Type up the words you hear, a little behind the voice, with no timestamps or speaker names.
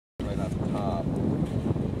right on the top.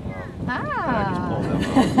 Ah. I just pulled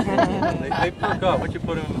them out. They perk up once you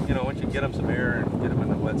put them, you know, once you get them some air and get them in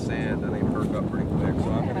the wet sand, then they perk up pretty quick. So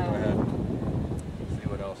I'm going to go ahead and see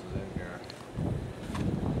what else is in here.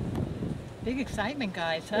 Big excitement,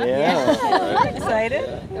 guys, huh? Yeah. I'm excited.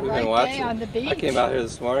 Yeah. The We've right been day watching. on the beach. I came out here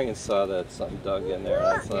this morning and saw that something dug in there.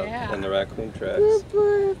 I thought, Yeah. in the raccoon tracks. I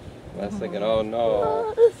was thinking, oh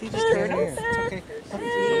no. See the turtles? It's okay.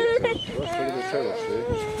 Look at the turtles, see?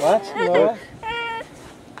 What, Laura?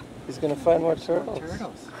 He's gonna find more turtles.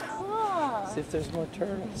 Turtles. See if there's more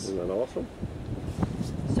turtles. Isn't that awesome?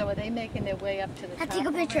 So are they making their way up to the top take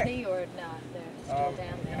a picture. already, or not? They're still down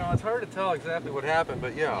there. You know, it's hard to tell exactly what happened,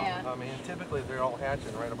 but Yeah. I mean, typically they're all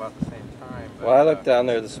hatching right about the same time. But, Well, I looked down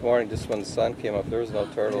there this morning just when the sun came up. There was no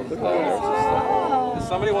turtles down there. It was just like, Does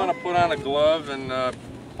somebody want to put on a glove and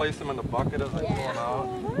place them in the bucket as they pull them out?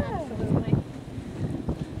 Absolutely.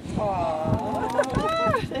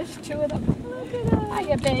 Aww. There's two of them.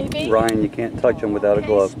 Hiya, baby. Ryan, you can't touch them without a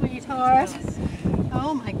glove. Hey, sweetheart.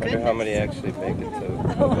 Oh my I goodness. wonder how many actually make it to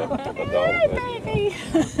Hi, adulthood. baby.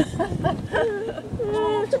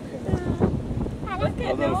 Look How at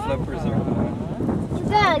little them. flippers are.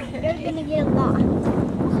 Good. You're gonna get a lot. A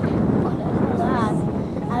lot.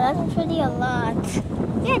 That's pretty a lot.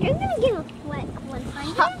 Yeah, you're gonna get a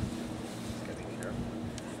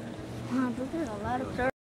 100. There's a lot of turtles.